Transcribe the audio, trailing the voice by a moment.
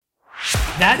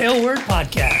That L Word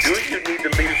Podcast. Do you need the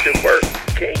leadership work?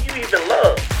 Can you even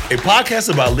love? A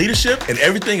podcast about leadership and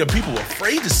everything that people are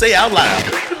afraid to say out loud.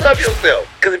 Do you love yourself?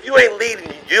 Because if you ain't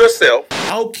leading yourself,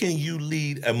 How can you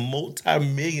lead a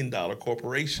multi-million-dollar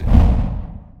corporation?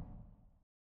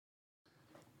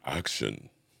 Action.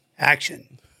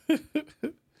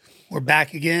 We're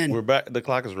back again. We're back. The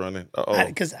clock is running. Uh-oh.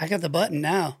 Because I got the button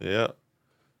now. Yeah.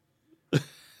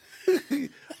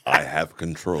 I have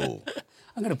control.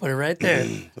 I'm going to put it right there.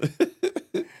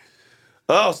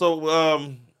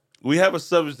 So we have a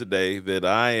subject today that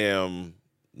I am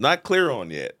not clear on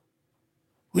yet.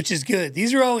 Which is good.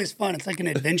 These are always fun. It's like an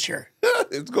adventure.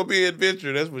 It's going to be an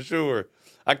adventure, that's for sure.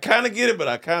 I kind of get it, but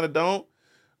I kind of don't.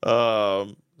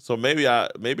 So maybe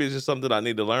it's just something I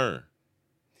need to learn.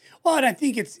 Well, and I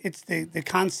think it's the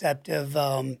concept of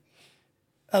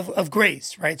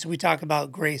grace, right? So we talk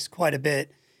about grace quite a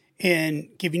bit in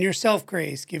giving yourself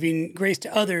grace, giving grace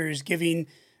to others, giving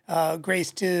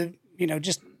grace to,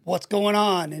 just what's going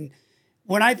on. And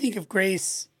when I think of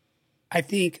grace, I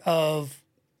think of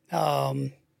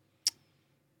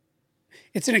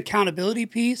it's an accountability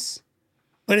piece,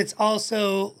 but it's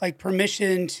also like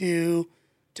permission to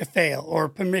fail, or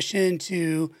permission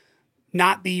to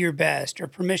not be your best, or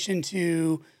permission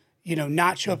to,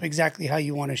 not show up exactly how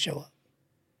you want to show up.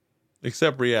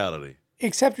 Accept reality.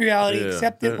 Accept reality, Yeah,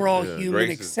 accept that we're all human,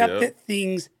 grace is- accept yeah. that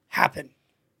things happen.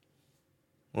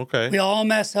 Okay. We all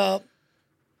mess up.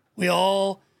 We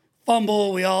all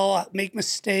fumble. We all make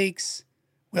mistakes.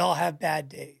 We all have bad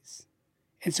days.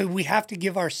 And so we have to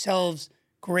give ourselves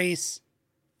grace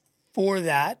for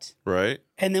that. Right.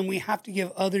 And then we have to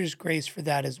give others grace for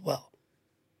that as well.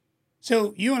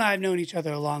 So you and I have known each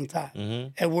other a long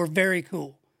time, and we're very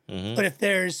cool. But if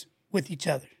there's with each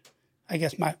other, I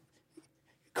guess my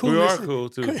coolness We are cool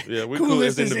too. Yeah, we're cool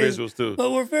coolness as is individuals too.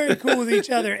 But we're very cool with each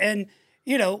other. And,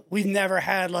 we've never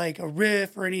had like a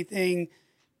riff or anything.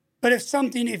 But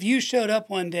if you showed up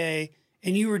one day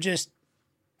and you were just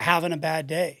having a bad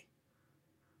day,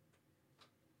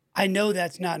 I know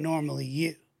that's not normally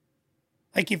you.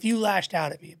 Like if you lashed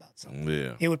out at me about something,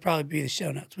 Yeah. it would probably be the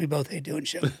show notes. We both hate doing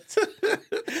show notes.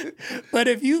 But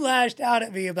if you lashed out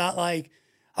at me about like,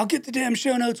 I'll get the damn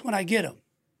show notes when I get them.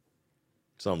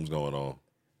 Something's going on.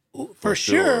 For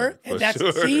sure. For And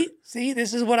sure. See,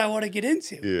 this is what I want to get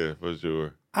into. Yeah, for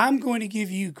sure. I'm going to give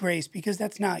you grace because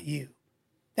that's not you.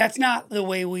 That's not the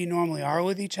way we normally are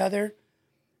with each other.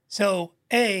 So,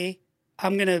 I'm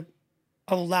going to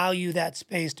allow you that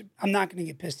space. I'm not going to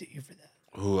get pissed at you for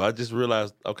that. Ooh, I just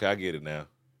realized, okay, I get it now.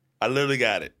 I literally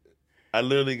got it.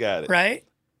 Right?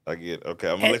 I get it. Okay,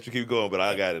 I'm going to let you keep going, but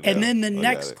I got it now. And then the I got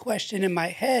next it. question in my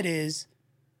head is,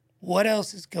 what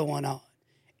else is going on?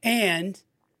 And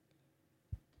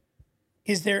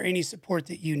is there any support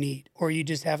that you need, or are you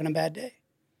just having a bad day?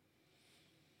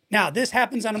 Now, this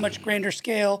happens on a much grander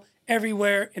scale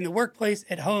everywhere, in the workplace,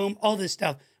 at home, all this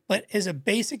stuff. But as a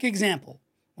basic example,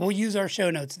 we'll use our show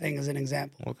notes thing as an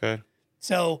example. Okay.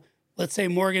 So let's say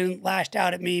Morgan lashed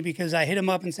out at me because I hit him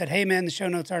up and said, hey, man, the show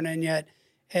notes aren't in yet.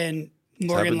 And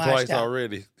Morgan Happened lashed twice out.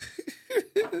 already.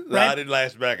 No, Right? I didn't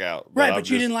lash back out. Right, I'm but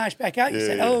you didn't lash back out. You Yeah,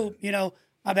 said, yeah.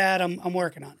 my bad, I'm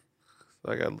working on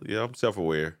it. I'm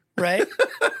self-aware. Right?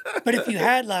 But if you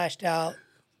had lashed out,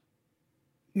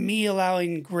 me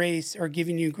allowing grace or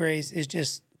giving you grace is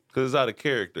just, Because it's out of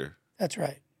character. that's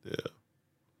right. Yeah.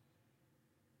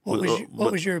 What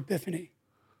But- was your epiphany?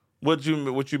 What you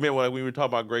meant when we were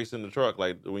talking about grace in the truck,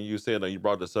 like when you said you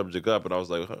brought the subject up, and I was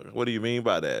like, huh, what do you mean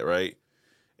by that, right?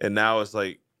 And now it's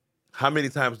like, how many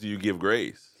times do you give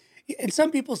grace? And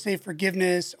some people say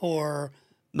forgiveness or,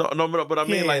 No, but I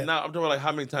mean, Yeah. like, now I'm talking about, like,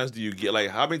 how many times do you get, like,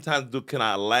 how many times can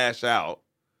I lash out,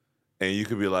 and you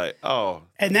could be like, oh,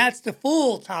 and that's the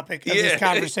full topic of this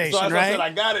conversation, so that's why I right? said I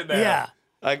got it now. Yeah.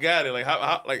 I got it. Like,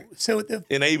 how like, So the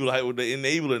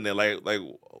enabling that, like,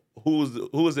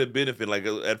 who is it benefiting? Like,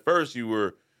 at first you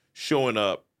were showing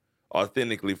up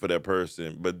authentically for that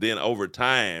person, but then over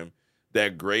time,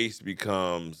 that grace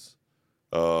becomes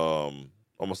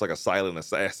almost like a silent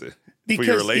assassin for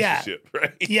your Because, yeah. relationship,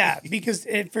 right? Yeah, because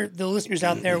for the listeners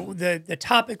out there, the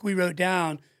topic we wrote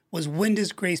down was, when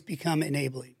does grace become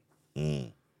enabling?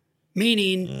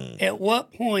 Meaning, at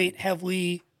what point have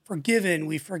we forgiven,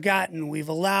 we've forgotten, we've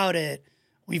allowed it,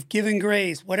 we've given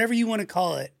grace, whatever you want to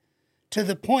call it, to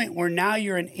the point where now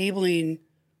you're enabling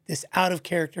this out of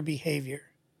character behavior.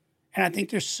 And I think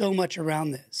there's so much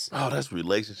around this. Oh, that's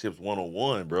relationships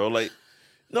 101, bro. Like,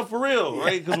 no, for real,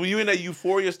 right? Because when you're in that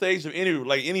euphoria stage of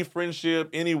any friendship,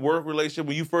 any work relationship,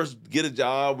 when you first get a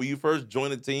job, when you first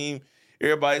join a team,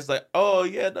 everybody's like, oh,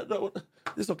 yeah, no,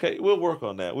 it's okay. We'll work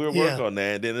on that. We'll work on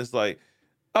that. And then it's like,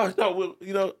 Oh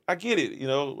no, I get it.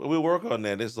 We'll work on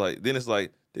that. It's like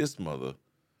this mother,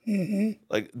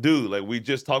 like dude, like we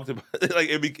just talked about. Like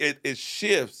it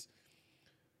shifts.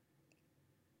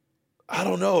 I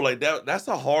don't know, like that. That's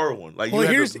a hard one. Like Well,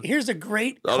 here's a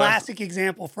great classic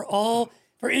example for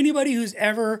anybody who's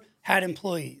ever had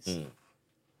employees.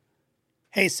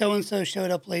 Hey, so and so showed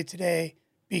up late today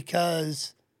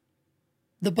because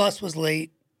the bus was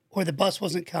late, or the bus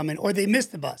wasn't coming, or they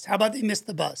missed the bus. How about they missed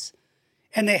the bus?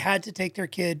 And they had to they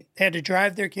had to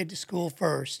drive their kid to school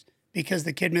first because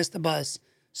the kid missed the bus,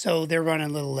 so they're running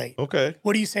a little late. Okay.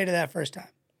 What do you say to that first time?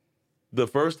 The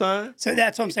first time? So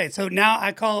that's what I'm saying. So now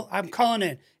I'm calling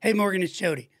in. Hey, Morgan, it's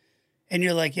Jody. And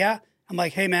you're like, yeah? I'm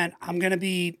like, hey, man, I'm going to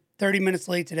be 30 minutes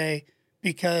late today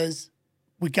because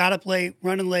we got up late,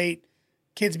 running late,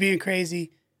 kids being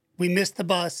crazy. We missed the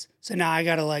bus. So now I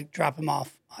got to like drop him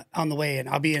off on the way in.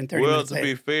 I'll be in 30 minutes late. Well,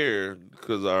 to be fair,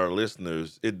 because our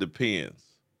listeners, it depends.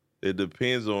 It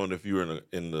depends on if you're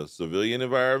in the civilian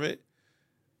environment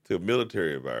to a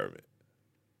military environment.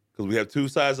 Because we have two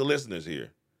sides of listeners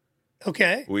here.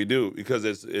 Okay. We do. Because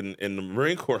it's in the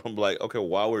Marine Corps, I'm like, okay,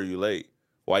 why were you late?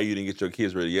 Why you didn't get your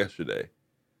kids ready yesterday?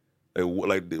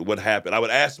 Like what happened? I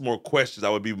would ask more questions. I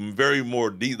would be very more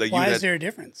deep. Like why is there a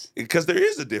difference? Because there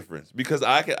is a difference. Because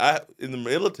I in the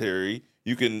military,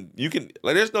 you can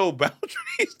like there's no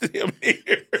boundaries to him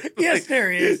here. Yes,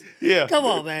 there is. Yeah. Come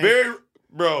on, man.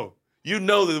 Bro, you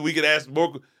know that we could ask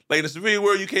more. Like in the civilian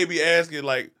world, you can't be asking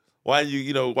like why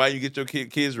you get your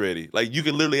kids ready. Like you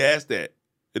can literally ask that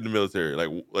in the military. Like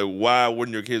why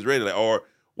weren't your kids ready? Like, or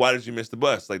why did you miss the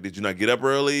bus? Like did you not get up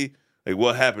early? Like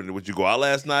what happened? Would you go out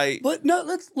last night? But no,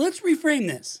 let's reframe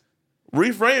this.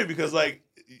 Reframe it because like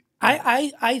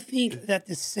I think that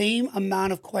the same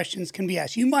amount of questions can be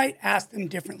asked. You might ask them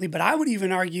differently, but I would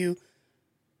even argue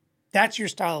that's your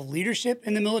style of leadership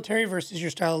in the military versus your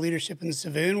style of leadership in the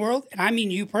civilian world. And I mean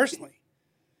you personally.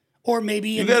 Or maybe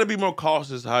you got to be more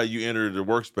cautious how you enter the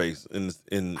workspace in the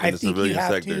civilian sector.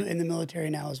 I think you have to in the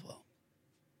military now as well.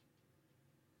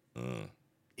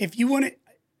 If you want to,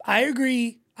 I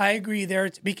agree there.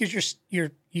 It's because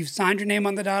you've signed your name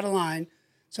on the dotted line,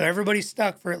 so everybody's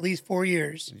stuck for at least 4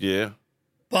 years. Yeah.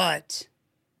 But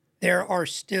there are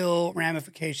still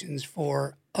ramifications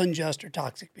for unjust or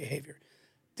toxic behavior.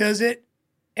 Does it?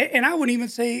 And I wouldn't even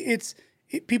say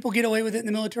people get away with it in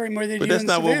the military more than they do in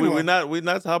the civilian world. We're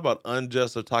not talking about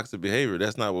unjust or toxic behavior.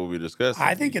 That's not what we're discussing.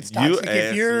 I think it's toxic. You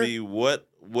asked me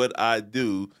what I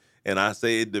do, and I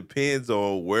say it depends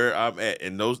on where I'm at.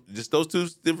 And those two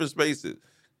different spaces.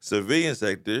 Civilian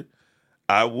sector,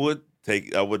 I would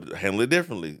handle it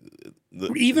differently.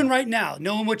 Even right now,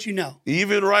 knowing what you know.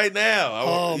 Even right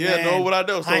now, know what I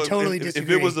know. So I totally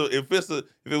disagree.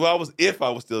 If I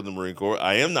was still in the Marine Corps,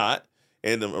 I am not,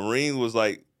 and the Marine was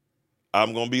like,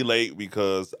 I'm gonna be late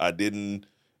because I didn't.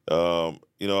 I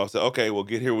said, okay, well,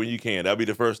 get here when you can. That'll be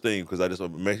the first thing because I just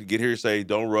want to get here safe.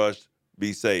 Don't rush.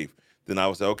 Be safe. Then I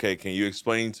would say, okay, can you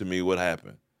explain to me what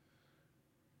happened?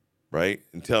 Right?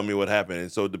 And tell me what happened.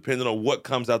 And so depending on what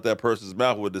comes out that person's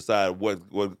mouth will decide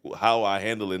how I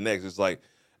handle it next. It's like,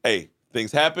 hey,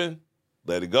 things happen,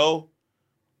 let it go.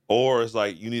 Or it's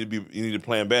like you need to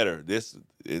plan better. And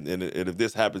if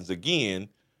this happens again,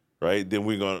 right, then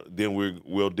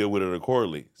we'll deal with it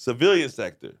accordingly. Civilian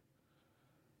sector,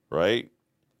 right?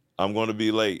 I'm going to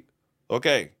be late.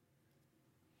 Okay.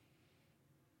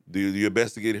 Do your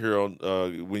best to get here on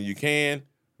when you can.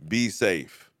 Be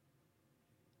safe.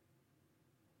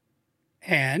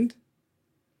 And?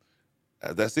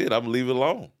 That's it. I'm going to leave it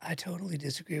alone. I totally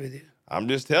disagree with you. I'm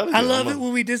just telling you. I love it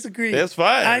when we disagree. That's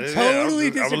fine. I totally disagree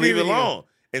with you. I'm going to leave it alone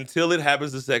until it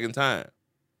happens the second time.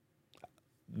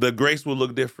 The grace will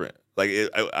look different. Like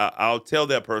I'll tell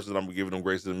that person I'm giving them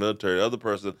grace in the military. The other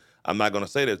person, I'm not going to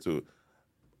say that to.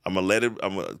 I'm going to let it,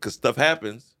 because stuff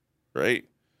happens, right?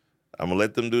 I'm going to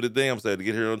let them do the thing. I'm saying to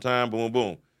get here on time, boom,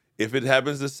 boom. If it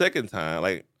happens the second time,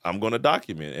 like I'm going to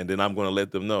document, and then I'm going to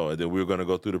let them know. And then we're going to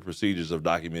go through the procedures of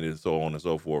documenting and so on and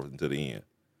so forth until the end.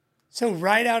 So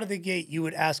right out of the gate, you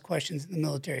would ask questions in the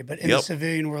military, but in the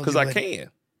civilian world, because I can.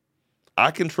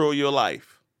 I control your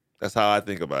life. That's how I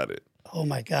think about it. Oh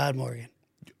my God, Morgan!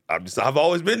 I've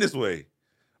always been this way.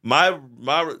 My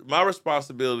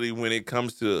responsibility when it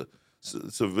comes to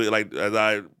civil, like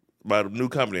my new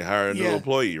company hiring a new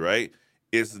employee, right?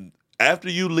 It's after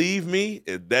you leave me,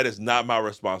 that is not my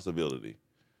responsibility,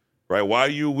 right?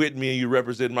 While you're with me and you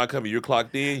represent my company, you're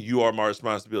clocked in. You are my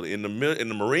responsibility. In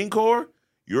the Marine Corps,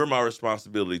 you're my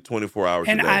responsibility 24 hours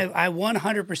a day. And I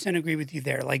 100% agree with you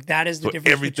there. Like that is the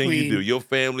difference everything between you do, your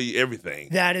family, everything.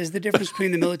 That is the difference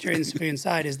between the military and the civilian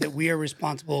side is that we are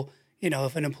responsible.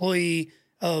 If an employee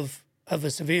of of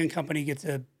a civilian company gets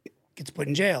put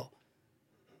in jail.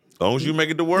 As long as you make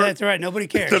it to work. That's right. Nobody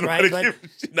cares, right? But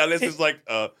now unless it's like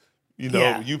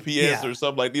UPS or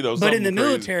something like But in the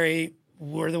military,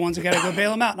 we're the ones that got to go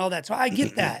bail them out and all that. So I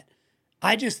get that.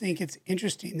 I just think it's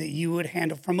interesting that you would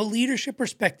handle, from a leadership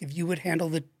perspective, you would handle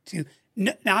the two.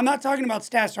 Now, I'm not talking about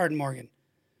Staff Sergeant Morgan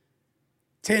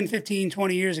 10, 15,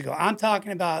 20 years ago. I'm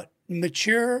talking about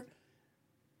mature,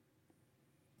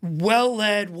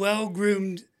 well-led,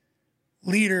 well-groomed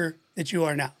leader that you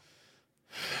are now.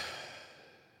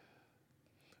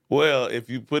 Well, if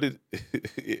you put it...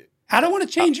 I don't want to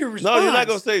change your response. No, you're not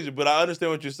going to change it, but I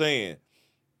understand what you're saying.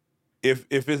 If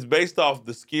it's based off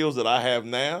the skills that I have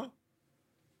now,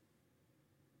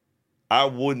 I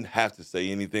wouldn't have to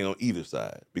say anything on either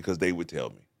side because they would tell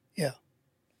me. Yeah.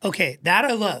 Okay, that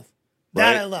I love.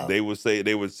 That right? I love. They would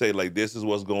say like, this is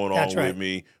what's going on with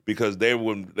me, because they'd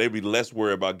be less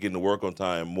worried about getting to work on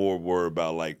time, more worried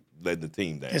about like letting the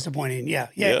team down. Disappointing, yeah.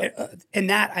 And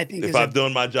that I think if I've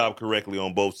done my job correctly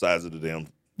on both sides of the damn.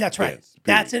 That's right. fence,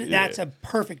 That's it. That's a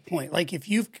perfect point. Like if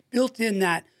you've built in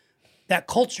that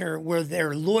culture where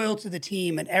they're loyal to the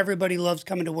team and everybody loves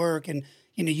coming to work, and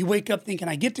you wake up thinking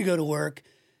I get to go to work,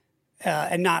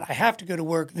 and not I have to go to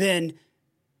work, then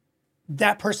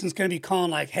that person's going to be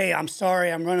calling like, hey, I'm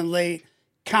sorry, I'm running late,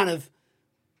 kind of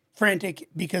frantic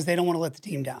because they don't want to let the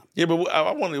team down. Yeah, but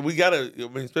we gotta,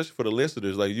 especially for the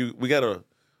listeners, like we gotta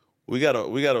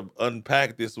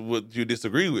unpack this. What you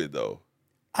disagree with, though?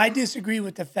 I disagree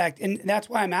with the fact, and that's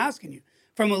why I'm asking you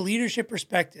from a leadership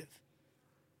perspective.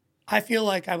 I feel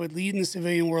like I would lead in the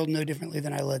civilian world no differently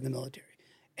than I led in the military,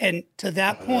 and to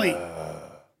that point,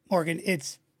 Morgan,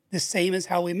 it's the same as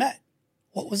how we met.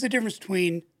 What was the difference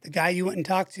between the guy you went and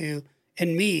talked to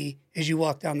and me as you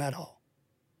walked down that hall?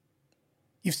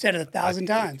 You've said it 1,000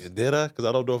 times. Did I? Because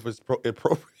I don't know if it's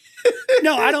appropriate.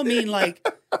 No, I don't mean like,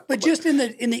 but just in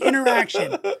the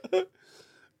interaction.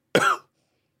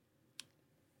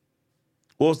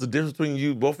 What was the difference between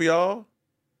you, both of y'all?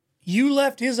 You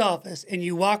left his office and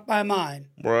you walked by mine.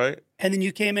 Right. And then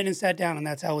you came in and sat down, and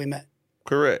that's how we met.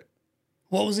 Correct.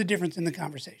 What was the difference in the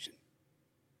conversation?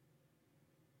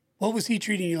 What was he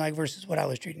treating you like versus what I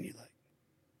was treating you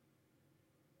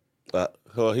like?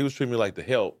 Well, he was treating me like the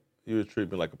help. He was treating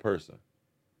me like a person,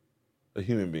 a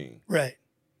human being. Right.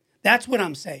 That's what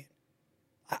I'm saying.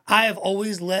 I have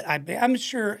always I'm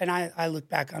sure, and I look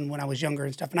back on when I was younger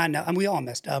and stuff, and I know, and we all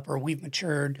messed up or we've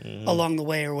matured along the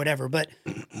way or whatever. But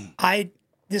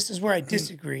this is where I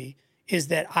disagree, is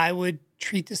that I would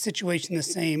treat the situation the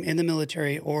same in the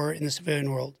military or in the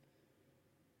civilian world.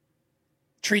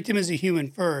 Treat them as a human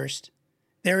first.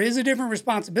 There is a different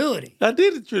responsibility. I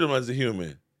did treat him as a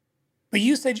human. But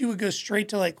you said you would go straight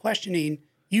to like questioning.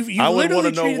 You I would literally want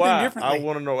to know treated them why. differently. I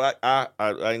want to know. I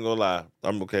ain't gonna lie.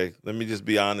 I'm okay. Let me just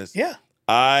be honest. Yeah.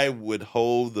 I would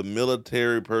hold the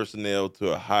military personnel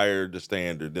to a higher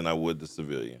standard than I would the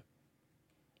civilian.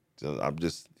 So I'm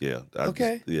just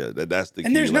Okay. That's the key.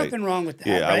 And there's nothing wrong with that.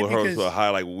 Yeah, right? I would hold to a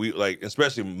high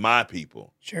especially my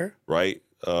people. Sure. Right.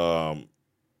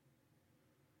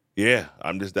 Yeah,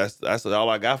 I'm just that's all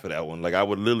I got for that one. Like I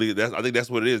would literally I think that's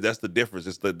what it is. That's the difference.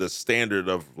 It's the standard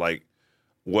of like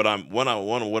what I'm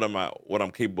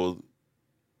capable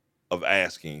of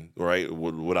asking, right?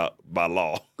 Without by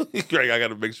law. Right? I got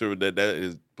to make sure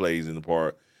that plays in the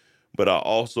part. But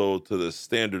also to the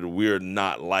standard, we're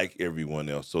not like everyone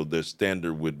else. So their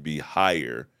standard would be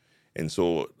higher. And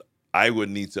so I would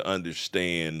need to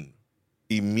understand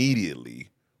immediately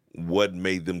what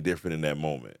made them different in that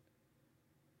moment.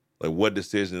 Like what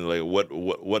decision, like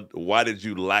why did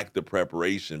you lack the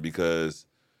preparation? Because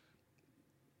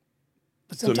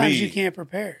but sometimes you can't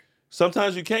prepare.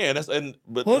 Sometimes you can. What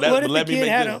if the kid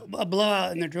had a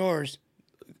blowout in their drawers,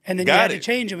 and then you had to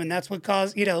change them, and that's what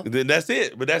caused, Then that's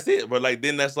it. But that's it. But like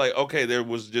then that's like, okay, there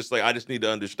was just like I just need to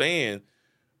understand,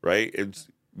 right? It's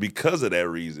because of that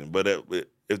reason. But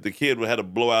if the kid had a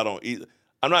blowout on either,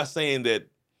 I'm not saying that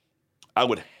I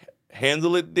would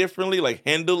handle it differently,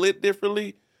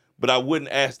 but I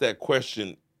wouldn't ask that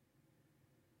question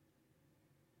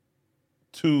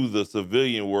to the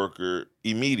civilian worker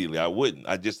immediately. I wouldn't.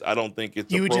 I don't think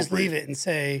it's You would appropriate. just leave it and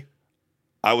say...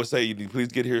 I would say, please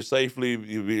get here safely,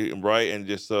 right? And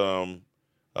just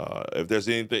if there's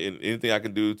anything I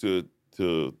can do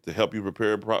to help you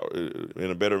prepare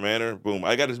in a better manner, boom.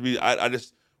 I got to be, I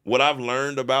just, what I've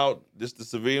learned about just the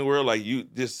civilian world, like you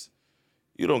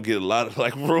don't get a lot of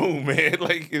like room, man.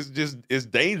 Like it's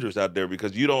dangerous out there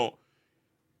because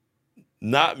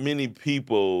not many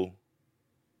people,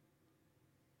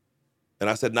 and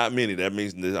I said not many, that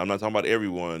means I'm not talking about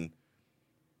everyone.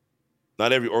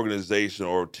 not every organization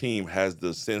or team has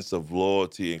the sense of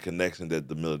loyalty and connection that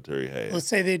the military has. Let's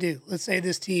say they do. Let's say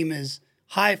this team is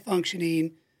high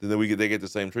functioning, Then they get the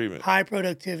same treatment. high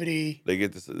productivity. They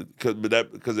get this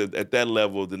because at that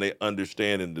level, then they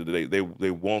understand and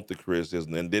they want the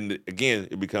criticism, and then again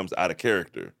it becomes out of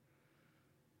character,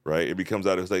 right? It becomes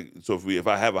out of it's like so if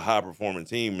I have a high performing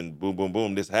team and boom boom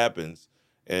boom this happens,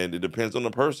 and it depends on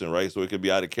the person, right? So it could be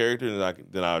out of character, and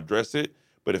then I address it.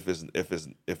 But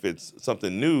if it's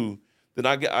something new, then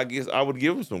I guess I would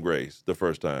give them some grace the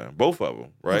first time, both of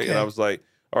them, right? Okay. And I was like,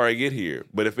 all right, get here.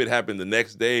 But if it happened the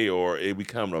next day or it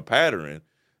become a pattern,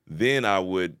 then I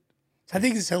would. I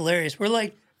think it's hilarious. We're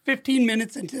like 15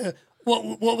 minutes into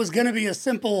what was going to be a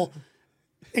simple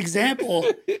example,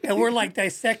 and we're like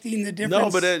dissecting the difference. No,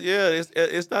 but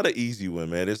it's not an easy one,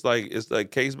 man. It's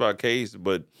like case by case,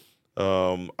 but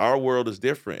our world is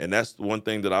different, and that's one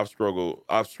thing that I've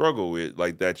struggled with,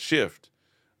 like that shift,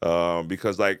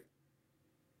 because like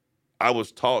I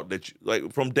was taught that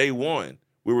like from day one.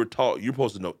 We were taught you're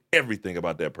supposed to know everything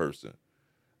about that person.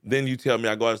 Then you tell me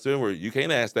I go out and where you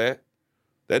can't ask that.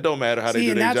 That don't matter how they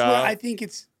do their job. What I think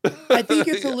it's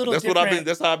a little that's different.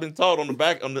 That's how I've been taught on the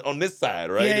back on this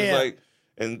side, right? Yeah, It's yeah. like,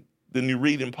 and then you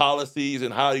read in policies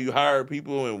and how you hire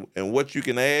people and what you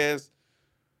can ask.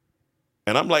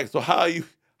 And I'm like, so how are you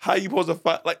supposed to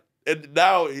fight? Like, and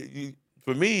now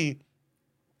for me,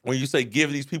 when you say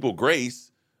give these people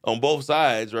grace on both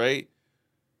sides, right?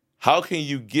 How can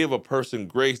you give a person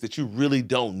grace that you really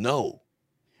don't know?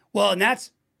 Well, and that's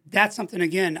something,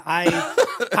 again,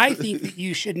 I think that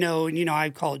you should know, and I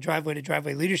call it driveway to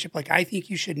driveway leadership. Like, I think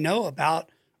you should know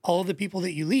about all of the people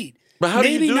that you lead. But how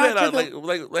do you do not that? to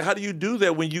Like, how do you do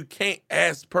that when you can't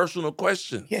ask personal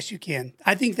questions? Yes, you can.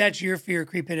 I think that's your fear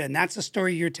creeping in. That's the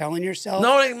story you're telling yourself.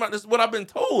 No, it ain't. That's what I've been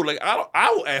told. Like,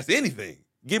 I will ask anything.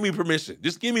 Give me permission.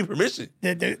 Just give me permission.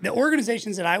 The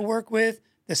organizations that I work with,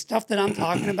 the stuff that I'm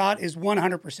talking about is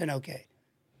 100% okay.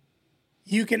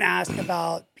 You can ask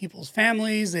about people's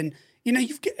families, and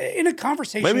you've in a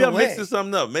conversational Maybe I'm way. mixing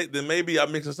something up. Maybe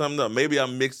I'm mixing something up. Maybe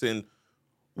I'm mixing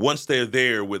once they're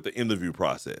there with the interview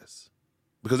process,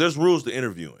 because there's rules to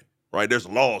interviewing, right? There's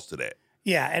laws to that.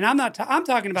 Yeah, and I'm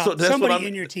talking about somebody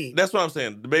in your team. That's what I'm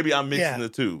saying. Maybe I'm mixing the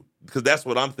two, because that's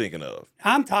what I'm thinking of.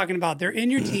 I'm talking about they're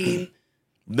in your team.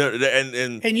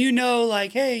 And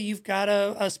like, hey, you've got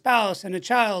a spouse and a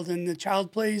child, and the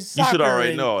child plays soccer. You should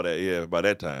already know all that, yeah, by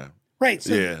that time. Right.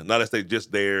 So yeah, not if they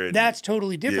just there. That's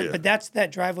totally different, Yeah. but that's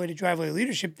that driveway to driveway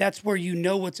leadership. That's where you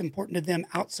know what's important to them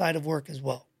outside of work as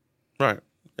well. Right.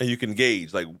 And you can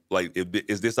gauge, like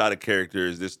is this out of character?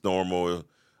 Is this normal?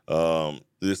 Is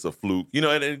this a fluke? And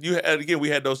again, we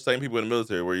had those same people in the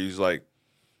military where you like,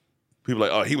 people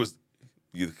like, oh,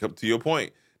 you come to your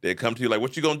point. They come to you like,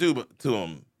 what you gonna do to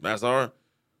him, Master?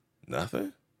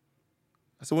 Nothing.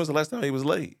 I said, when's the last time he was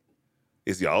late?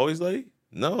 Is he always late?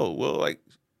 No. Well, like,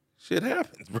 shit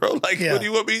happens, bro. Like, Yeah. what do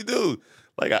you want me to do?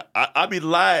 Like, I'd be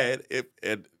lying if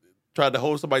and tried to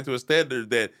hold somebody to a standard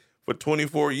that for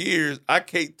 24 years, I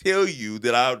can't tell you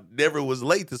that I never was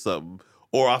late to something,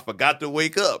 or I forgot to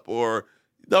wake up, or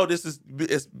no,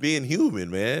 it's being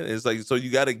human, man. It's like, so you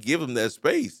got to give them that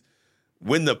space.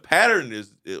 When the pattern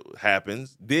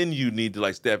happens, then you need to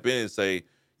like step in and say,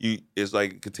 it's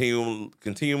like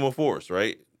continuum of force,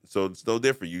 right? So it's no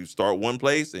different. You start one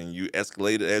place and you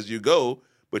escalate it as you go,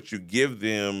 but you give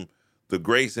them the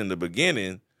grace in the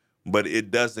beginning, but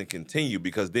it doesn't continue,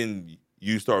 because then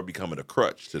you start becoming a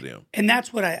crutch to them. And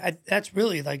that's what that's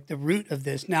really like the root of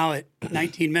this. Now at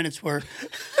 19 minutes, we're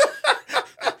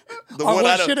The one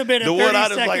I should have been a the one I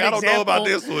was 30-second like, I don't know about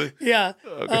example. this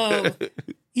one.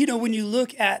 Yeah. When you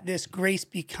look at this grace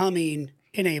becoming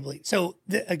enabling. So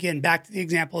again, back to the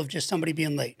example of just somebody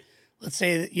being late. Let's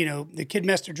say that, the kid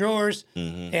messed their drawers.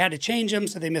 Mm-hmm. They had to change them,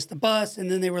 so they missed the bus,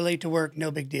 and then they were late to work.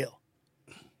 No big deal.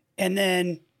 And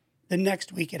then the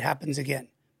next week it happens again.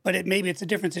 But maybe it's a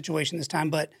different situation this time,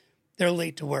 but they're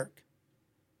late to work.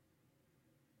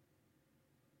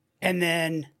 And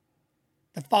then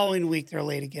the following week they're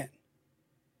late again.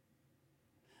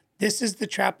 This is the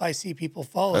trap I see people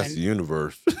fall That's in. the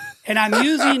universe. And I'm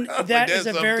using that as a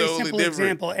something very totally simple different.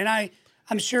 example. And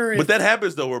I'm sure But that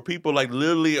happens though, where people like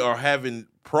literally are having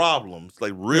problems,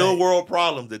 like real world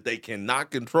problems that they cannot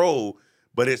control,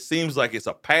 but it seems like it's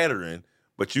a pattern.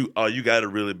 But you got to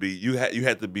really be, you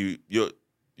have to be, you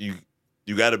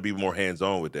got to be more hands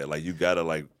on with that. Like you got to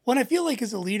like. When I feel like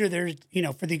as a leader, there's,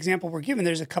 for the example we're given,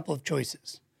 there's a couple of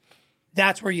choices.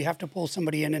 That's where you have to pull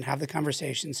somebody in and have the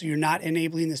conversation. So you're not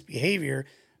enabling this behavior,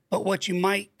 but what you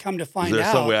might come to find Is there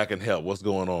out. some way I can help? What's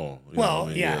going on? You know Well, what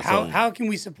I mean? yeah. How can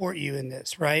we support you in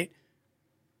this, right?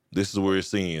 This is where you're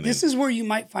seeing This is where you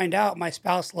might find out my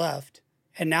spouse left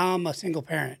and now I'm a single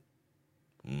parent.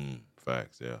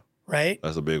 Facts, yeah. Right?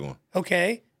 That's a big one.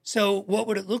 Okay. So what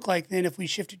would it look like then if we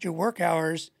shifted your work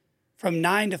hours from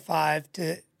 9 to 5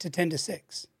 to 10 to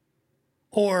 6?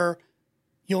 Or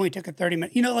you only took a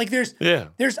 30-minute, like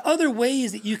there's other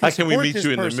ways that you can How can we support meet this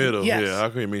you in person. the middle? Yes. Yeah, how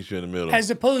can we meet you in the middle? As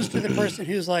opposed to the person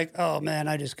who's like, oh man,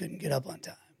 I just couldn't get up on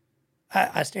time.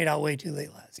 I stayed out way too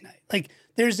late last night. Like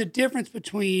there's a difference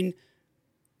between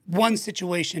one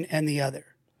situation and the other.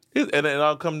 And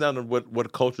I'll come down to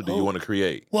what culture do you want to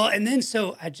create? Well, and then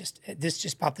so this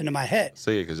just popped into my head.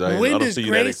 Say it, because I don't see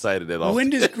you that excited at all. When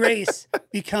does grace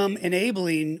become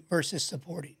enabling versus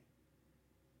supporting?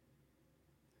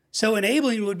 So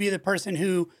enabling would be the person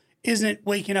who isn't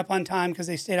waking up on time because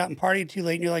they stayed out and partied too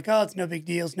late, and you're like, oh, it's no big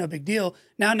deal, it's no big deal.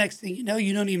 Now, next thing you know,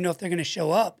 you don't even know if they're going to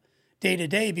show up day to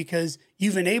day because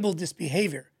you've enabled this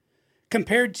behavior.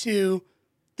 Compared to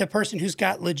the person who's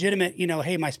got legitimate,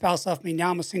 hey, my spouse left me,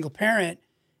 now I'm a single parent.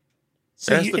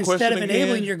 So instead of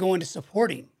enabling, you're going to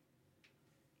supporting.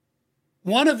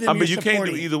 One of them you can't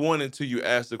do either one until you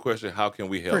ask the question, how can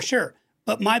we help? For sure.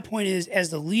 But my point is,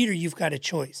 as the leader, you've got a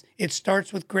choice. It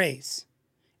starts with grace.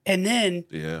 And then,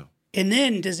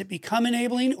 does it become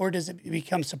enabling or does it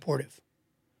become supportive?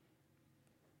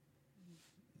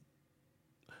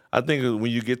 I think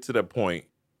when you get to that point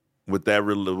with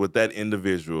that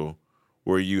individual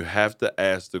where you have to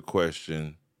ask the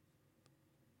question,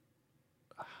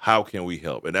 how can we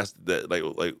help? And that's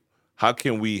like how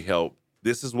can we help?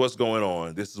 This is what's going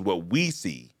on. This is what we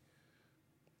see.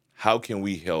 How can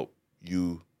we help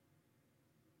you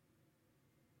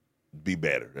be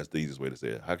better? That's the easiest way to say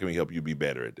it. How can we help you be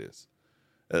better at this?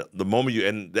 The moment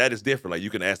and that is different. Like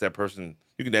you can ask that person,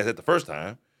 you can ask that the first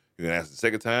time, you can ask the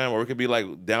second time, or it could be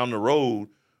like down the road,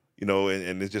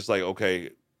 and it's just like, okay,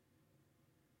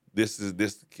 this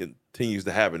continues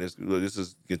to happen.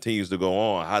 This continues to go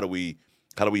on. How do we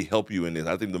help you in this?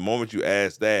 I think the moment you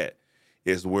ask that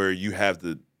is where you have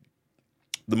the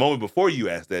moment before you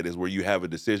ask that is where you have a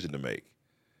decision to make.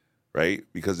 Right?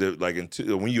 Because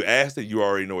when you ask it, you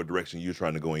already know what direction you're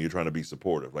trying to go in. You're trying to be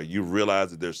supportive. Like you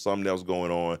realize that there's something else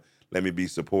going on. Let me be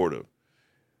supportive.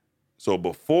 So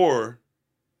before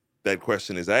that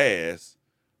question is asked,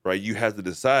 right, you have to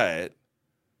decide.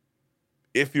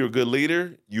 If you're a good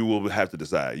leader, you will have to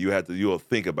decide. You will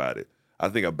think about it. I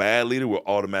think a bad leader will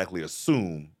automatically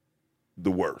assume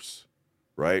the worst,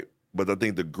 right? But I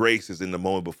think the grace is in the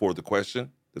moment before the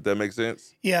question. Does that make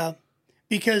sense? Yeah,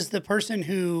 because the person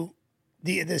who,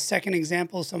 the second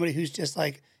example, somebody who's just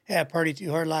like, hey, I partied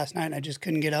too hard last night and I just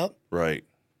couldn't get up. Right.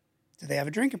 Do they have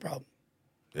a drinking problem?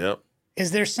 Yep.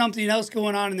 Is there something else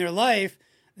going on in their life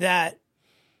that,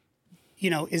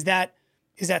 is that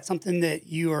something that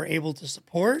you are able to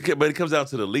support? Okay, but it comes down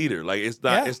to the leader. Like it's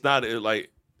not like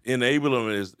enabling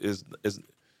them is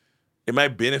it might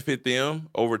benefit them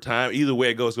over time. Either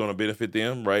way it goes, it's going to benefit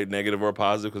them, right? Negative or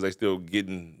positive, because they're still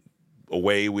getting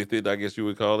away with it, I guess you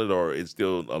would call it, or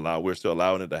we're still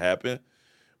allowing it to happen.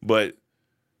 But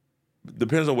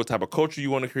depends on what type of culture you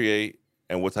want to create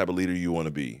and what type of leader you want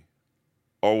to be,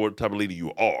 or what type of leader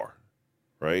you are,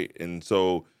 right? And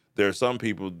so there are some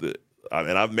people that,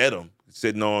 and I've met them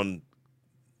sitting on,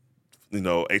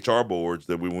 HR boards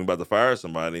that when we're about to fire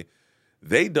somebody,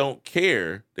 they don't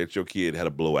care that your kid had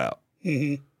a blowout.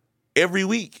 Mm-hmm. Every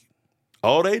week.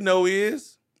 All they know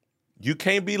is you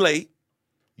can't be late.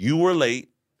 You were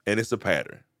late, and it's a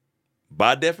pattern.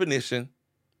 By definition,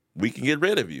 we can get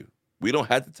rid of you. We don't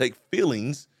have to take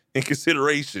feelings in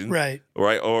consideration, right?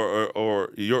 Right,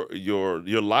 or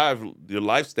your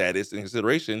life status in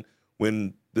consideration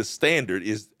when the standard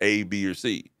is A, B, or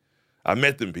C. I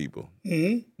met them people.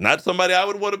 Mm-hmm. Not somebody I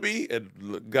would want to be, and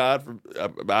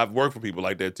I've worked for people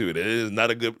like that too. It is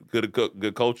not a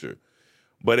good culture.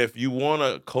 But if you want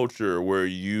a culture where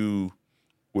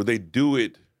they do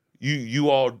it,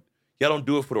 y'all don't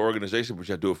do it for the organization, but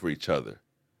y'all do it for each other,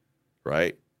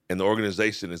 right? And the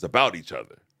organization is about each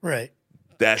other. Right.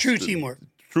 That's teamwork.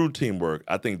 True teamwork.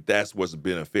 I think that's what's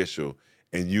beneficial,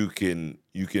 and you can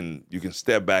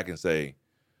step back and say,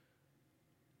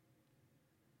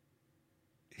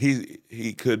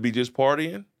 he could be just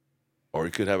partying, or he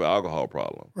could have an alcohol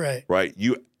problem. Right. Right.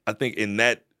 I think in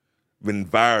that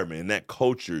environment, in that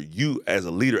culture, you as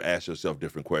a leader ask yourself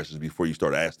different questions before you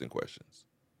start asking questions.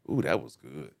 Ooh, that was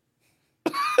good.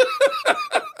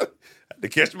 To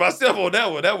catch myself on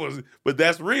that one, but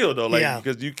that's real though.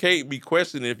 Because you can't be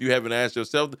questioning if you haven't asked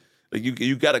yourself. Like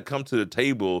you got to come to the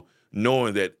table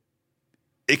knowing that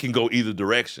it can go either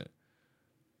direction,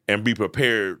 and be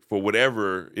prepared for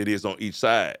whatever it is on each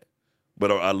side.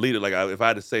 But a leader, if I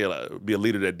had to say, be a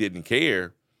leader that didn't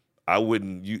care, I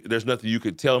wouldn't. There's nothing you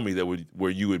could tell me where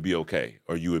you would be okay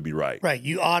or you would be right. Right.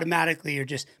 You automatically are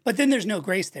just. But then there's no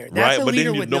grace there. That's right. a But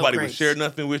leader then with nobody no would grace. share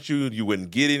nothing with you. You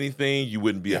wouldn't get anything. You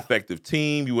wouldn't be an effective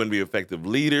team. You wouldn't be an effective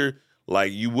leader.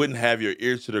 Like you wouldn't have your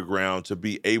ear to the ground to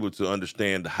be able to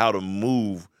understand how to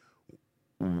move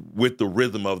with the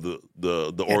rhythm of the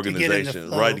organization,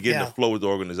 right? To get in the flow with the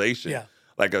organization. Yeah.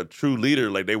 Like a true leader,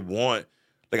 like they want,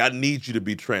 like I need you to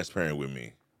be transparent with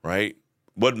me, right?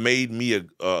 What made me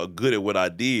good at what I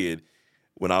did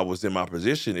when I was in my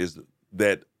position is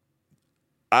that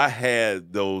I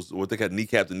had those what they call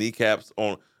kneecap to kneecaps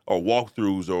on or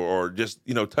walkthroughs or just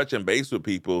touching base with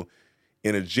people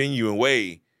in a genuine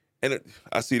way. And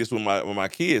I see this with my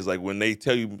kids. Like when they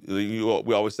tell you,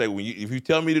 we always say if you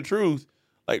tell me the truth,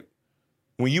 like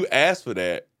when you ask for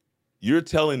that, you're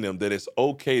telling them that it's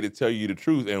okay to tell you the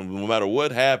truth, and no matter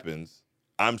what happens,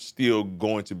 I'm still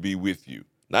going to be with you.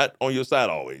 Not on your side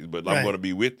always, but I'm going to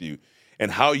be with you.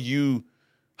 And how you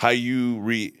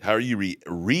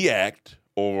react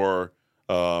or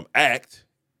act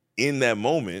in that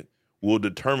moment will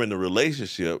determine the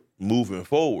relationship moving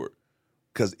forward.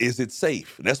 Because is it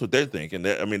safe? And that's what they're thinking.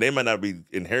 I mean, they might not be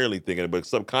inherently thinking it, but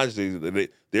subconsciously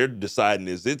they're deciding,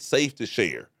 is it safe to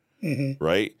share,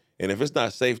 right? And if it's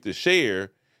not safe to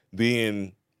share,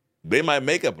 then they might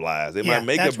make up lies. They might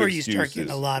make up excuses. That's where you start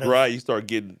getting a lot of... Right, you start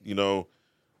getting,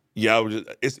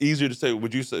 it's easier to say,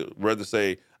 would you rather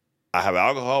say, I have an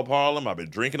alcohol problem, I've been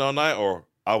drinking all night, or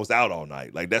I was out all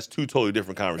night? Like, that's two totally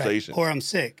different conversations. Right. Or I'm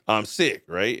sick. I'm sick,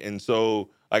 right? And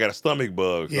so... I got a stomach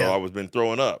bug, so I was been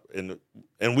throwing up, and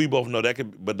we both know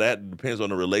that but that depends on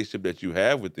the relationship that you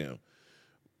have with them,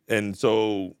 and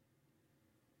so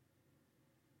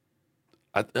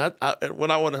I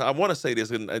want to say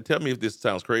this, and tell me if this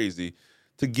sounds crazy.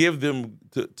 To give them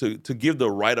to give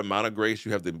the right amount of grace,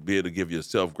 you have to be able to give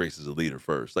yourself grace as a leader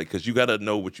first, like because you got to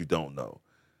know what you don't know.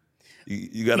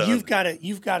 You've got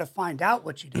to find out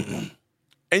what you don't know.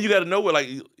 And you got to know what,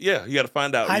 you got to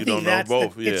find out. You don't know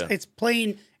both. It's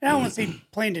plain, and I don't want to say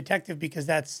plain detective because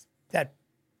that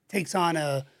takes on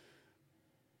the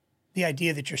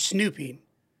idea that you're snooping.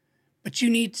 But you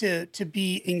need to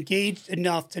be engaged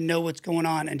enough to know what's going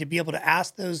on and to be able to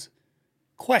ask those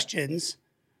questions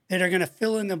that are going to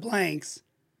fill in the blanks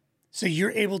so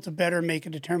you're able to better make a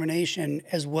determination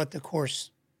as what the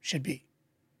course should be.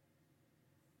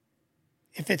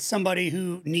 If it's somebody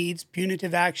who needs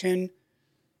punitive action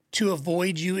to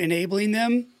avoid you enabling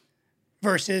them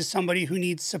versus somebody who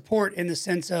needs support in the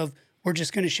sense of we're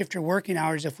just going to shift your working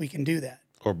hours if we can do that.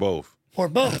 Or both.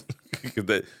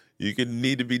 You can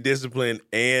need to be disciplined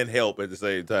and help at the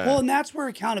same time. Well, and that's where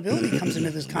accountability comes into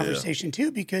this conversation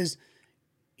too, because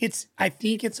I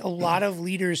think it's a lot of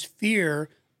leaders' fear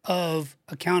of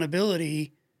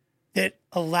accountability that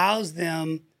allows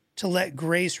them to let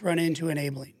grace run into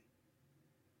enabling.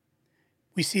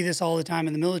 We see this all the time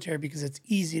in the military because it's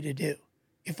easy to do.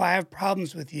 If I have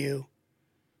problems with you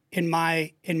in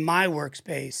my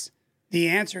workspace, the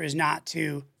answer is not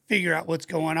to figure out what's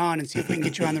going on and see if we can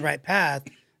get you on the right path.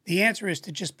 The answer is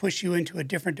to just push you into a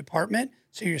different department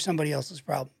so you're somebody else's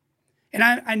problem. And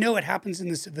I know it happens in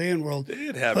the civilian world.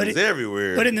 It happens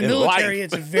everywhere. But in the military,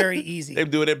 it's very easy. They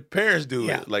do it. Parents do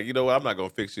it. Like, you know what? I'm not going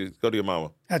to fix you. Go to your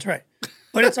mama. That's right.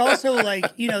 But it's also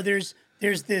like, there's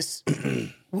this,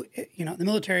 the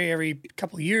military, every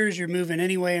couple of years, you're moving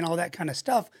anyway and all that kind of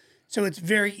stuff. So it's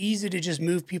very easy to just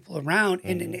move people around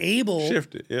and enable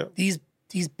shift it,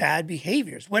 these bad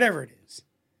behaviors, whatever it is.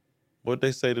 What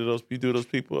they say to those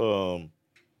people,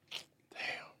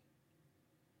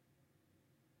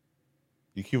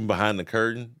 you keep them behind the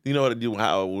curtain. You know what to do?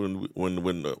 How when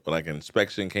like an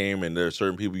inspection came and there are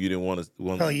certain people you didn't want to.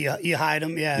 Oh, you hide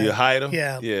them, yeah. You hide them,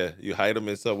 yeah. You hide them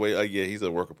in some way. He's at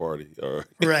a worker party, or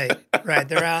right.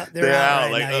 They're out. They're out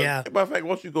right now, yeah. Matter of fact, why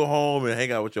don't you go home and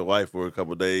hang out with your wife for a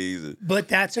couple of days? But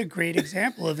that's a great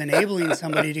example of enabling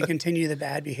somebody to continue the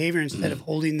bad behavior instead of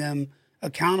holding them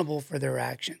accountable for their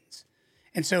actions.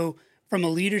 And so, from a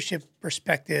leadership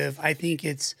perspective, I think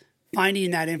it's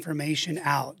finding that information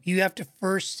out. You have to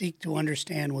first seek to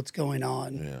understand what's going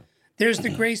on. Yeah. There's the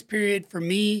grace period for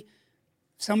me.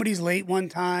 Somebody's late one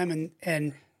time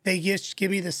and they just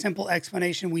give me the simple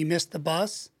explanation, we missed the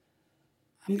bus.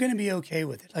 I'm going to be okay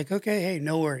with it. Like, okay, hey,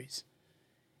 no worries.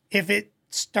 If it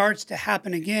starts to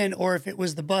happen again, or if it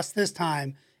was the bus this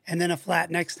time and then a flat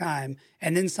next time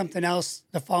and then something else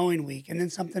the following week and then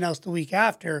something else the week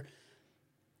after,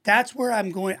 that's where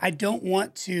I'm going. I don't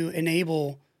want to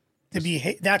enable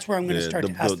that's where I'm going to start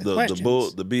to ask the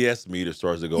questions. The BS meter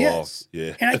starts to go off.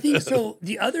 Yeah. And I think so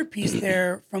the other piece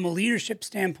there from a leadership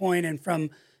standpoint and from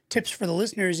tips for the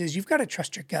listeners is you've got to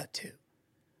trust your gut too.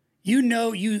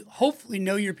 You hopefully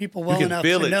know your people well You can enough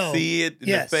feel to it, know. see it in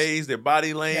their face, their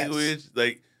body language,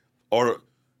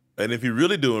 and if you're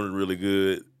really doing really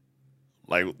good,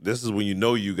 like this is when you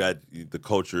know you got the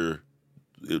culture,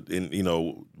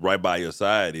 right by your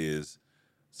side is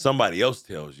somebody else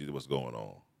tells you what's going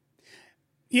on.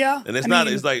 Yeah, And it's not.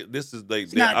 It's like this is like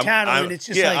it's not tattling. It's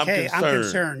just like, hey, I'm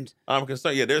concerned. I'm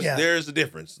concerned. Yeah, there's a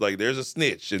difference. Like there's a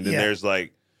snitch, and then there's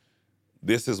like,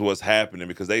 this is what's happening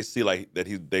because they see like that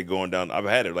they going down. I've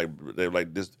had it like they're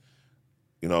like this.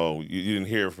 You didn't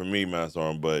hear it from me, Master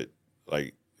Arm, but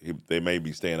like they may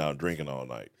be staying out drinking all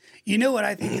night. You know what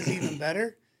I think is even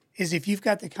better is if you've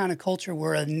got the kind of culture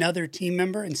where another team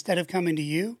member, instead of coming to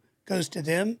you, goes to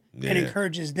them and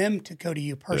encourages them to go to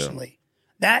you personally. Yeah.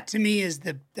 That to me is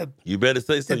the you better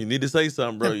say something. You need to say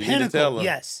something, bro. You pinnacle, need to tell them.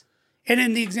 Yes. And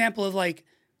in the example of like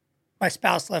my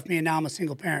spouse left me and now I'm a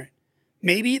single parent.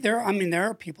 Maybe there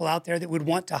are people out there that would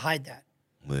want to hide that.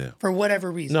 Yeah. For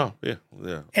whatever reason. No,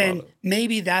 yeah. And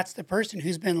maybe that's the person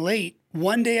who's been late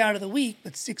one day out of the week,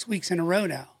 but 6 weeks in a row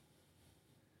now.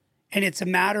 And it's a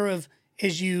matter of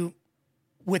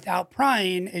without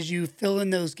prying, as you fill in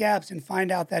those gaps and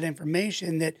find out that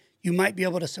information that you might be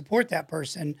able to support that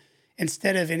person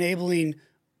instead of enabling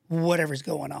whatever's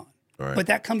going on. Right. But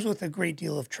that comes with a great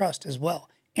deal of trust as well.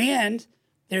 And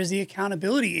there's the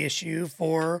accountability issue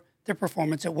for the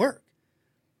performance at work.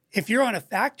 If you're on a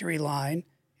factory line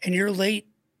and you're late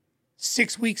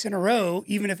 6 weeks in a row,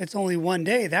 even if it's only one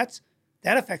day, that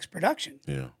affects production.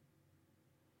 Yeah.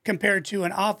 Compared to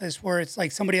an office where it's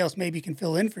like somebody else maybe can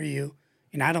fill in for you.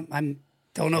 And I don't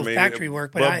know factory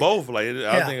work, but both. Like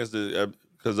I think it's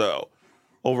because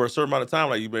over a certain amount of time,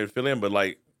 like you may fill in, but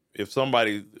like if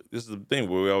somebody, this is the thing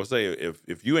where we always say,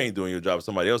 if you ain't doing your job,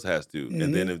 somebody else has to,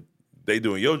 and then if they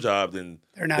doing your job, then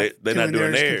they're not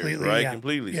doing theirs, completely, right? Yeah.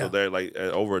 Completely. Yeah. So they're like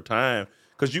over time,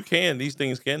 because these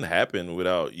things can happen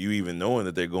without you even knowing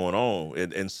that they're going on,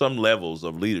 and some levels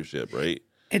of leadership, right?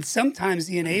 And sometimes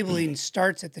the enabling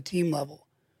starts at the team level.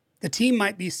 The team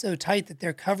might be so tight that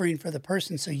they're covering for the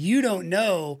person, so you don't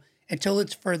know until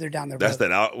it's further down the road.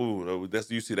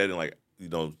 You see that in like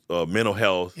mental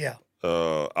health,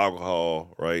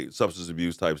 alcohol, right, substance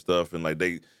abuse type stuff, and like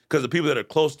because the people that are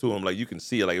close to them, like you can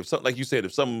see it. Like if something, like you said,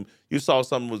 if you saw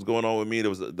something was going on with me that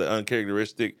was the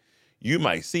uncharacteristic, you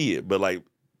might see it, but like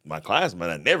my clients might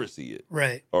not never see it,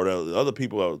 right? Or the other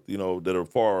people, that are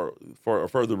far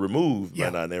further removed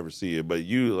might not never see it. But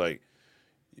you like,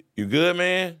 you good,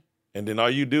 man? And then all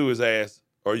you do is ask,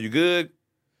 "Are you good?"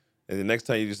 And the next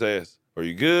time you just ask, "Are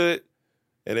you good?"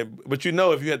 But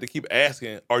if you have to keep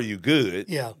asking, "Are you good?"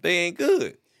 Yeah, they ain't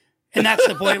good. And that's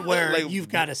the point where you've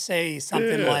got to say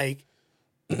something like,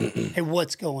 "Hey,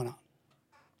 what's going on?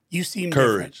 You seem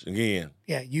courage different." again.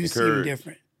 Yeah, you seem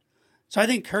different. So I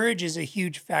think courage is a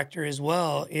huge factor as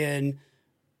well in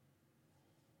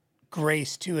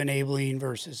grace to enabling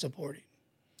versus supporting.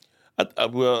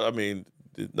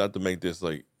 Not to make this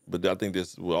like, but I think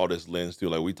this, with all this lens too,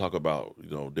 like we talk about,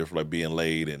 different, like being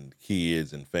late and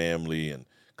kids and family, and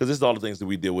because this is all the things that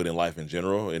we deal with in life in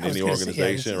general in any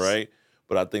organization, right?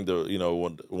 But I think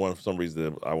one for some reason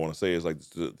that I want to say is like,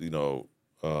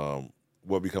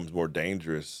 what becomes more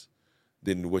dangerous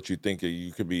than what you think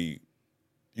you could be.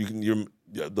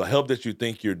 The help that you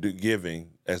think you're giving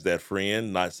as that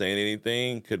friend, not saying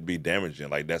anything, could be damaging.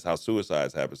 Like that's how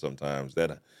suicides happen sometimes.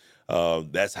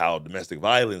 That's how domestic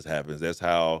violence happens. That's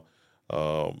how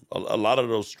a lot of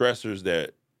those stressors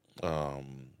that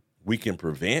we can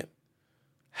prevent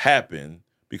happen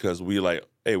because we like,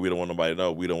 hey, we don't want nobody to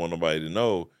know. We don't want nobody to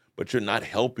know. But you're not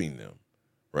helping them,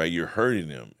 right? You're hurting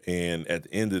them. And at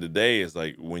the end of the day, it's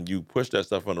like when you push that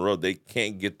stuff on the road, they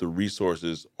can't get the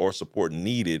resources or support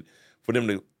needed for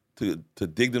them to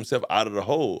dig themselves out of the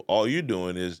hole. All you're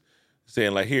doing is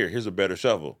saying like, here's a better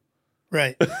shovel.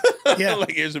 Right. Yeah.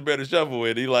 Like, here's a better shovel.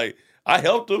 And he like, I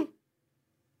helped him.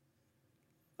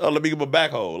 Oh, let me give him a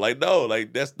backhoe. Like, no,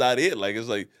 like that's not it. Like, it's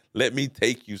like, let me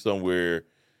take you somewhere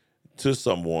to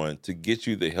someone to get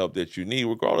you the help that you need,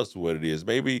 regardless of what it is.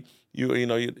 Maybe you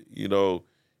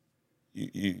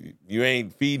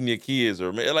ain't feeding your kids,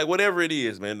 or like whatever it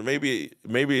is, man. Maybe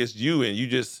it's you and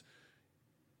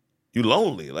you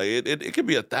lonely. Like it could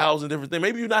be 1,000 different things.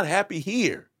 Maybe you're not happy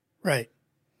here. Right.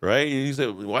 Right? And you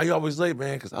said, why you always late,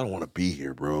 man? Because I don't want to be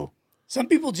here, bro. Some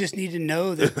people just need to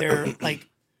know that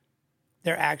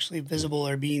they're actually visible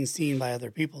or being seen by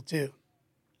other people too.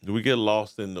 We get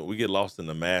lost in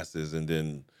the masses, and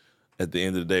then at the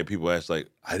end of the day, people ask like,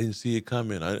 I didn't see it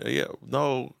coming.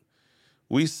 No,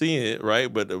 we see it,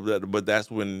 right? But that's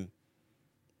when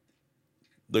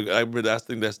I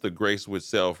think that's the grace with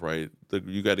self, right?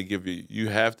 You got to you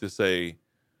have to say,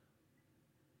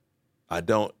 I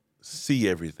don't see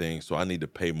everything, so I need to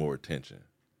pay more attention.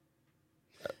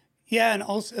 Yeah, and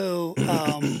also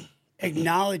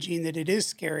acknowledging that it is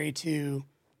scary to,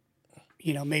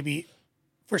 maybe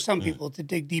for some people to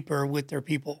dig deeper with their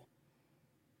people.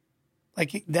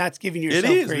 Like that's giving yourself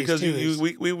It is grace because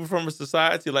too. we were from a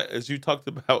society, like as you talked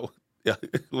about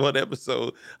one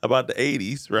episode about the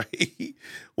 80s, right?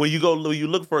 When you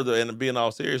look further, and being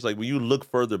all serious, like when you look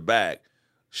further back,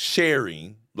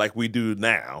 sharing like we do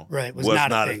now Right, was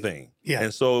not a thing. Yeah.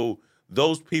 And so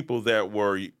those people that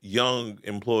were young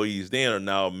employees then are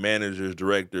now managers,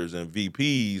 directors, and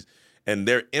VPs, and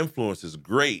their influence is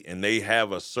great, and they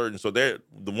have a certain, so they're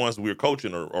the ones we're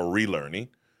coaching are relearning,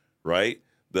 right?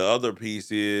 The other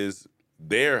piece is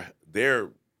they're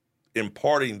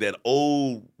imparting that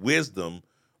old wisdom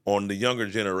on the younger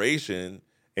generation,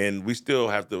 and we still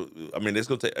have to. I mean, it's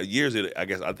going to take years. I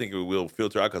guess I think it will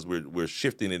filter out because we're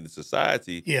shifting into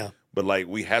society. Yeah. But like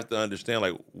we have to understand,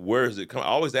 like, where is it coming? I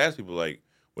always ask people, like,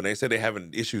 when they say they're having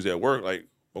issues at work, like,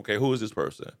 okay, who is this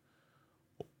person?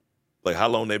 Like, how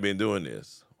long they been doing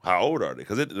this? How old are they?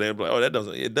 Because they're like, oh,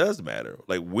 it does matter.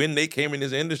 Like when they came in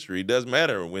this industry, it does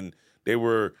matter. When they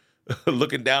were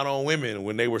looking down on women,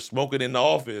 when they were smoking in the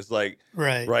office, like,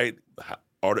 right?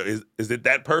 Is it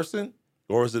that person,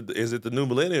 or is it the new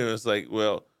millennium? It's like,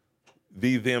 well,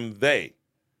 them, they,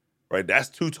 right? That's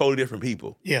two totally different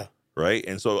people. Yeah. Right.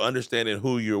 And so understanding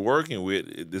who you're working with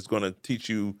is going to teach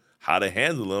you how to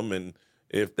handle them. And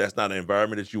if that's not an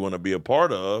environment that you want to be a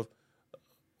part of,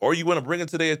 or you want to bring it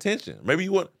to their attention, maybe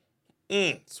you want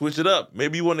switch it up.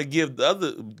 Maybe you want to give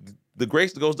the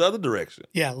grace that goes the other direction.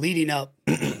 Yeah. Leading up.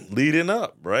 Leading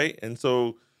up. Right. And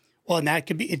so. Well, and that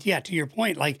could be, to your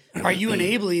point, like, are you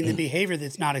enabling the behavior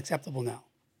that's not acceptable now?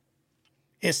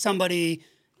 Is somebody,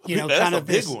 kind of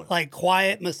this like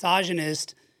quiet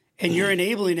misogynist, and you're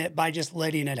enabling it by just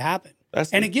letting it happen?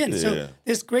 So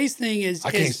this grace thing is... I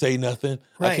can't say nothing.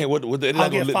 Right. I can't... They're I'll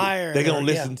get fired. They're going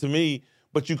to listen to me,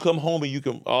 but you come home and you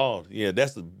can... Oh, yeah,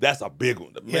 that's a big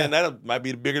one. Man, that might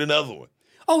be bigger than the other one.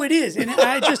 Oh, it is. And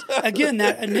I just... Again,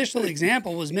 that initial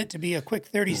example was meant to be a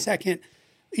quick 30-second,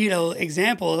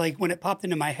 example, like when it popped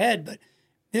into my head. But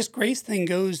this grace thing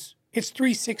goes... It's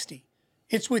 360.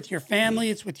 It's with your family.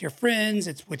 It's with your friends.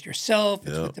 It's with yourself.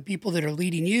 It's with the people that are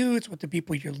leading you. It's with the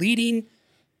people you're leading.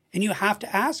 And you have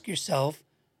to ask yourself,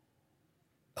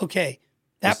 okay,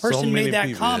 that person made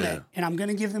that comment, and I'm going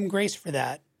to give them grace for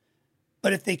that.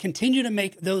 But if they continue to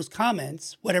make those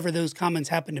comments, whatever those comments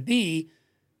happen to be,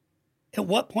 at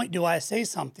what point do I say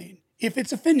something if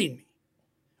it's offending me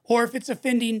or if it's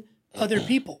offending other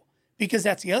people? Because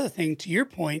that's the other thing, to your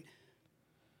point,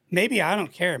 maybe I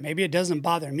don't care. Maybe it doesn't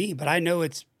bother me, but I know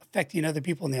it's affecting other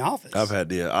people in the office. I've had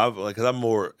because I'm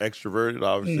more extroverted,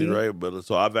 obviously, right? But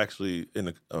so I've actually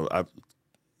I've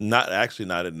not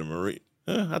in the Marine.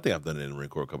 I think I've done it in the Marine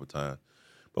Corps a couple of times.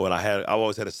 But when I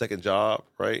always had a second job,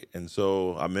 right? And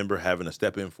so I remember having to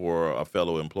step in for a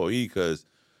fellow employee because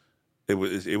it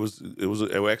was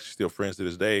we're actually still friends to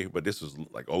this day. But this was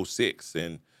like 2006,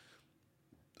 and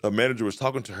a manager was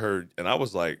talking to her, and I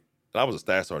was like. I was a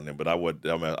staff sergeant, but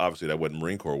obviously that wasn't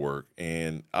Marine Corps work.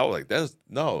 And I was like,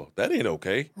 that ain't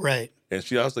okay. Right. And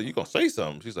I was like, you gonna say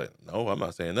something? She's like, no, I'm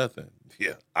not saying nothing.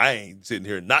 Yeah, I ain't sitting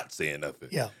here not saying nothing.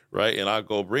 Yeah. Right. And I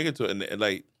go bring it to it. And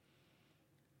like,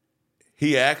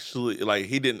 he actually, like,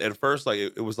 he didn't, at first, like,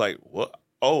 it was like, what?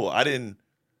 Oh, I didn't,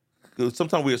 because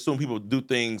sometimes we assume people do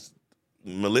things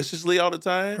maliciously all the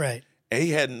time. Right. And he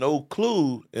had no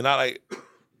clue. And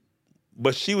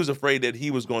but she was afraid that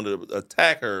he was going to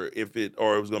attack her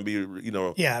or it was going to be,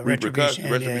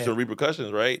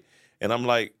 repercussions, right? And I'm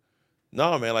like,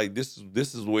 no, man, like this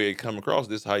is the way it come across.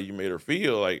 This is how you made her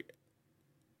feel. Like,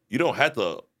 you don't have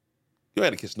to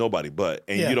kiss nobody but,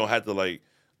 and you don't have to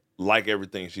like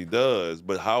everything she does,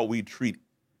 but how we treat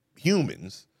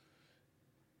humans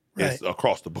is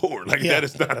across the board. Like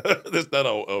that's not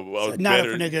not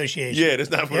for negotiation. Yeah, that's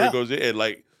not for negotiation. And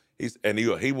like,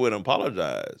 he wouldn't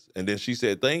apologize. And then she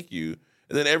said, thank you.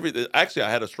 And then actually I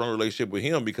had a strong relationship with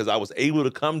him because I was able to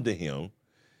come to him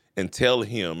and tell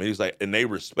him. And he's like, and they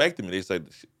respected me. They said,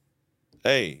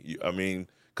 hey,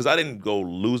 because I didn't go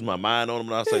lose my mind on him.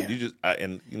 And I was like,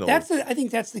 I think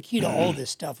that's the key to all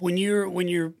this stuff. When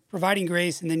you're providing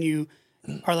grace and then you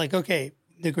are like, okay,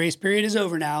 the grace period is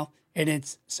over now and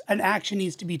it's an action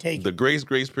needs to be taken. The grace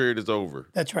period is over.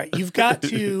 That's right. You've got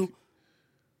to...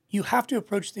 You have to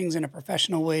approach things in a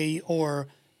professional way or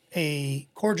a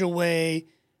cordial way.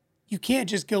 You can't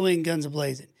just go in guns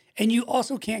a-blazing. And you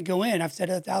also can't go in, I've said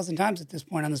it 1,000 times at this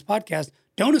point on this podcast,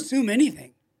 don't assume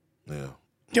anything. Yeah.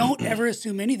 Don't ever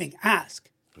assume anything. Ask.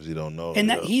 Because you don't know.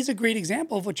 And he's a great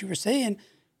example of what you were saying.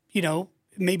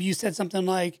 maybe you said something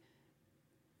like,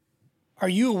 are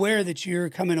you aware that you're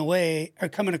coming away or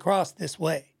coming across this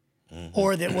way,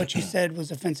 or that what you said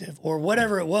was offensive, or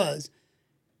whatever it was?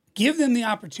 Give them the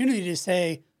opportunity to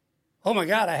say, oh my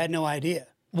God, I had no idea,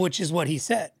 which is what he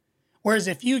said. Whereas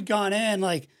if you'd gone in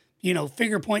like,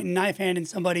 finger pointing, knife handing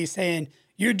somebody saying,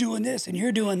 you're doing this and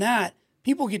you're doing that,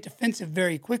 people get defensive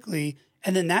very quickly.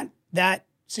 And then that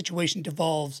situation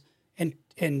devolves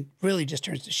and really just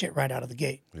turns to shit right out of the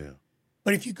gate. Yeah.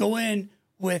 But if you go in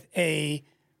with an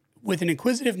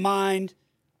inquisitive mind,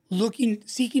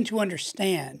 seeking to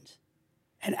understand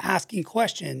and asking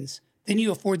questions, then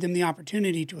you afford them the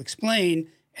opportunity to explain,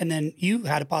 and then you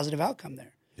had a positive outcome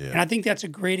there. Yeah. And I think that's a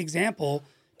great example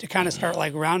to kind of start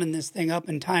like rounding this thing up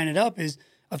and tying it up is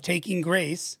of taking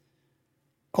grace,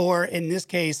 or in this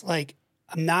case, like,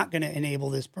 I'm not going to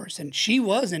enable this person. She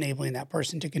was enabling that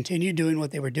person to continue doing what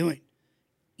they were doing,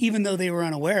 even though they were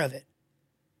unaware of it.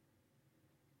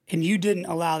 And you didn't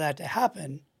allow that to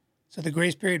happen. So the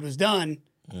grace period was done.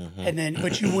 And then,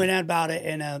 but you went about it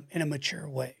in a mature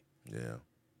way. Yeah.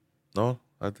 No,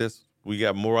 I guess we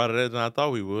got more out of that than I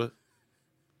thought we would.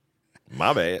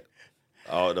 My bad.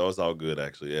 Oh, no, it's all good,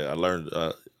 actually. Yeah, I learned.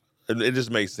 It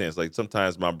just makes sense. Like,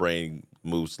 sometimes my brain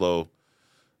moves slow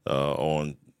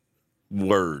on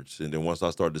words. And then once I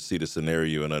start to see the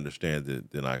scenario and understand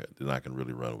it, then I can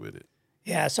really run with it.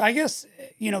 Yeah. So I guess,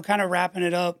 kind of wrapping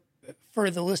it up for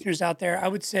the listeners out there, I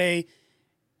would say,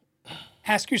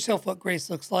 ask yourself what grace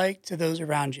looks like to those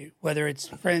around you, whether it's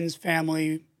friends,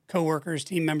 family, coworkers,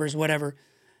 team members, whatever.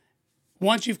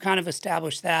 Once you've kind of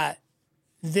established that,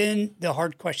 then the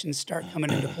hard questions start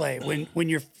coming into play. When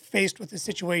you're faced with a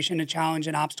situation, a challenge,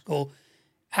 an obstacle,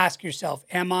 ask yourself,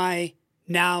 am I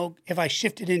now, if I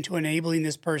shifted into enabling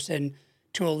this person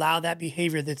to allow that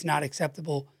behavior that's not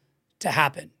acceptable to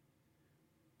happen?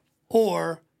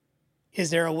 Or is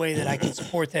there a way that I can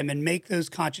support them and make those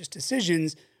conscious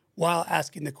decisions while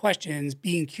asking the questions,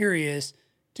 being curious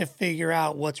to figure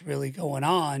out what's really going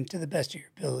on to the best of your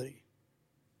ability?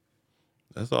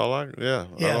 That's all I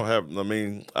don't have.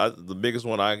 The biggest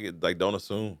one I get, like, don't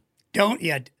assume. Don't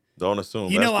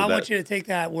assume. I want you to take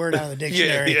that word out of the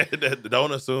dictionary.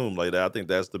 Don't assume. Like that. I think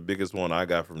that's the biggest one I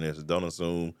got from this. Don't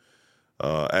assume.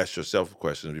 Ask yourself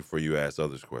questions before you ask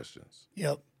others questions.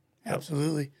 Yep,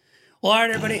 absolutely. Well, all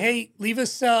right, everybody. Hey, leave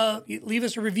us a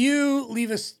review. Leave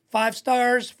us 5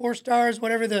 stars, 4 stars,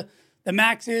 whatever the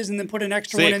max is, and then put an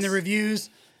extra 6. one in the reviews.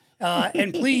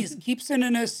 And please keep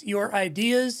sending us your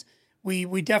ideas.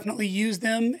 We definitely use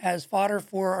them as fodder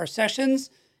for our sessions.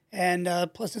 And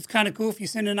plus, it's kind of cool if you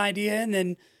send an idea in,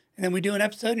 and then we do an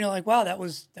episode, and you're like, wow, that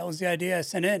was the idea I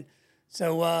sent in.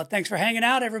 So thanks for hanging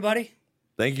out, everybody.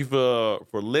 Thank you for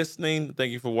listening.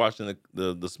 Thank you for watching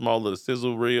the small little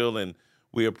sizzle reel, and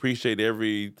we appreciate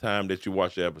every time that you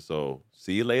watch the episode.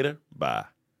 See you later. Bye.